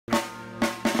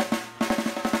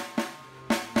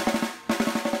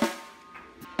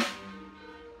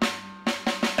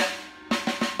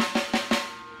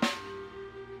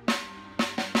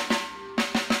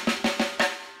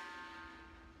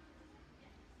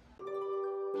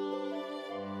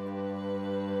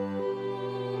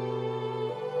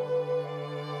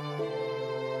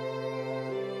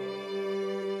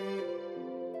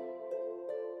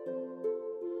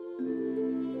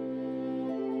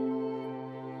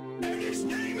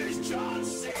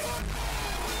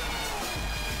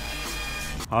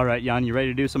All right, Jan, you ready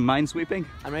to do some mine sweeping?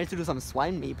 I'm ready to do some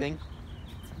swine meeping.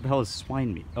 What the hell is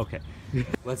swine meat? Okay.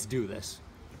 Let's do this.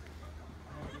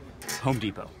 Home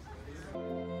Depot.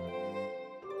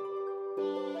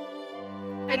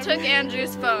 I took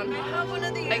Andrew's phone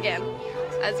again,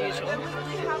 as usual.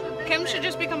 Kim should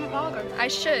just become a vlogger. I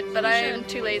should, but I am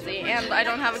too lazy, and I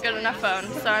don't have a good enough phone,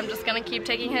 so I'm just gonna keep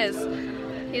taking his.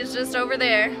 He's just over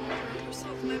there.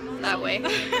 That way.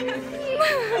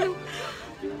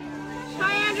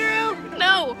 Hi, Andrew!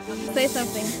 No! Say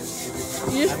something.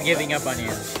 I'm giving up on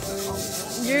you.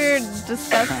 You're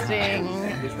disgusting.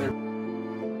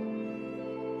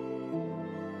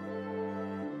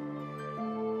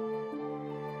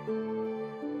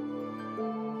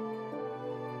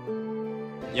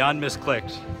 Jan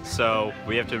misclicked, so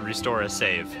we have to restore a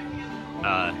save.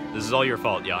 This is all your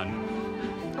fault, Jan.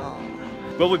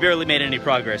 Well, we barely made any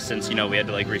progress since, you know, we had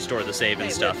to like restore the save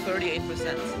and stuff. We're at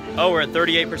 38%. Oh, we're at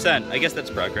 38%. I guess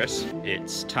that's progress.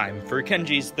 It's time for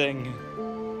Kenji's thing.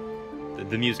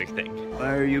 The music thing.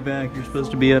 Why are you back? You're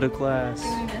supposed to be out of class.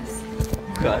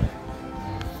 God.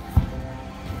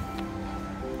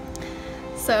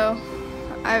 So,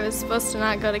 I was supposed to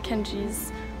not go to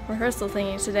Kenji's rehearsal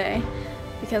thingy today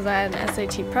because I had an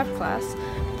SAT prep class,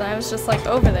 but I was just like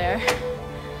over there.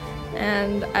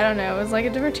 And I don't know, it was like a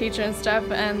different teacher and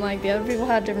stuff, and like the other people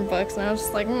had different books, and I was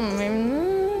just like,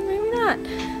 maybe not.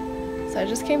 So I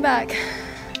just came back.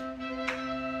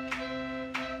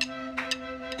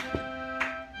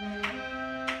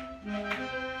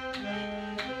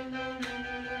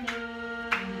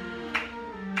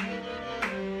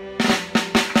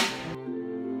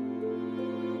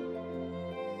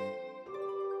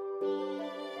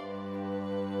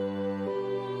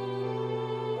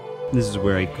 This is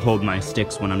where I hold my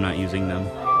sticks when I'm not using them.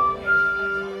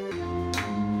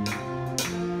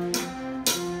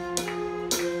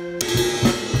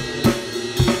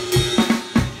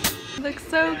 Looks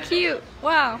so cute.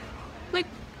 Wow. Look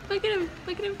at him.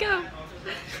 Look at him go.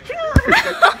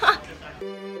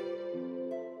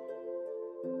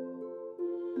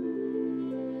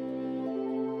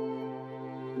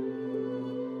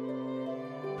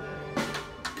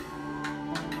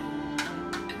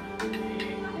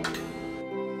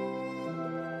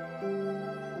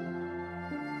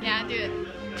 Yeah, do it.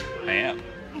 I am.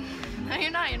 No,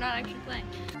 you're not. You're not actually playing.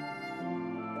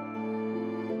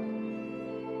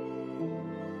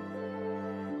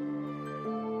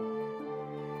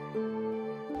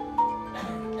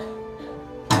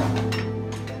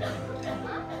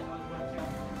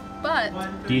 But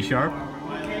D sharp. E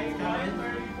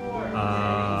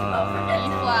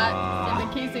flat and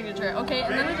the key signature. Okay,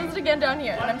 and then it does it again down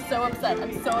here, and I'm so upset.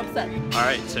 I'm so upset. All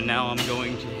right, so now I'm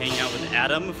going to hang out with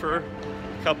Adam for a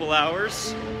couple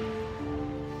hours.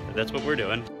 That's what we're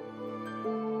doing.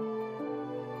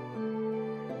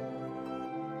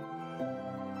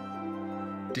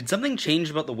 Did something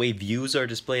change about the way views are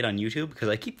displayed on YouTube? Because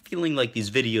I keep feeling like these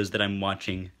videos that I'm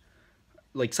watching,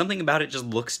 like something about it just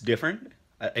looks different.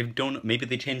 I don't, maybe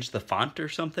they changed the font or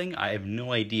something. I have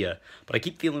no idea. But I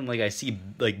keep feeling like I see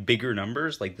like bigger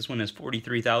numbers. Like this one has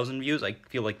 43,000 views. I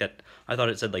feel like that, I thought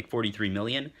it said like 43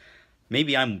 million.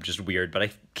 Maybe I'm just weird, but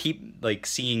I keep like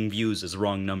seeing views as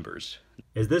wrong numbers.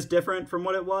 Is this different from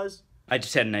what it was? I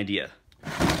just had an idea.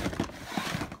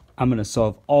 I'm gonna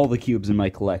solve all the cubes in my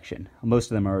collection.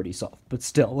 Most of them are already solved, but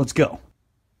still, let's go.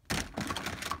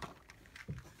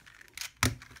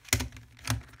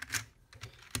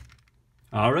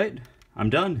 All right, I'm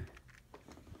done.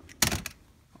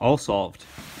 All solved.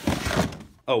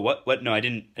 Oh, what? No, I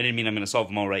didn't mean I'm gonna solve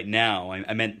them all right now.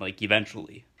 I meant like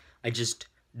eventually. I just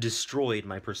destroyed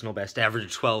my personal best,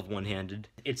 average 12 one-handed.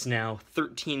 It's now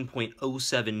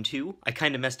 13.072. I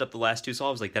kind of messed up the last two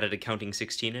solves, like that had a counting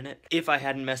 16 in it. If I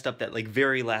hadn't messed up that like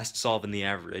very last solve in the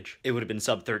average, it would have been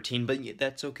sub 13, but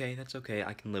that's okay,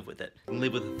 I can live with it. I can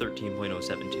live with a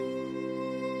 13.072.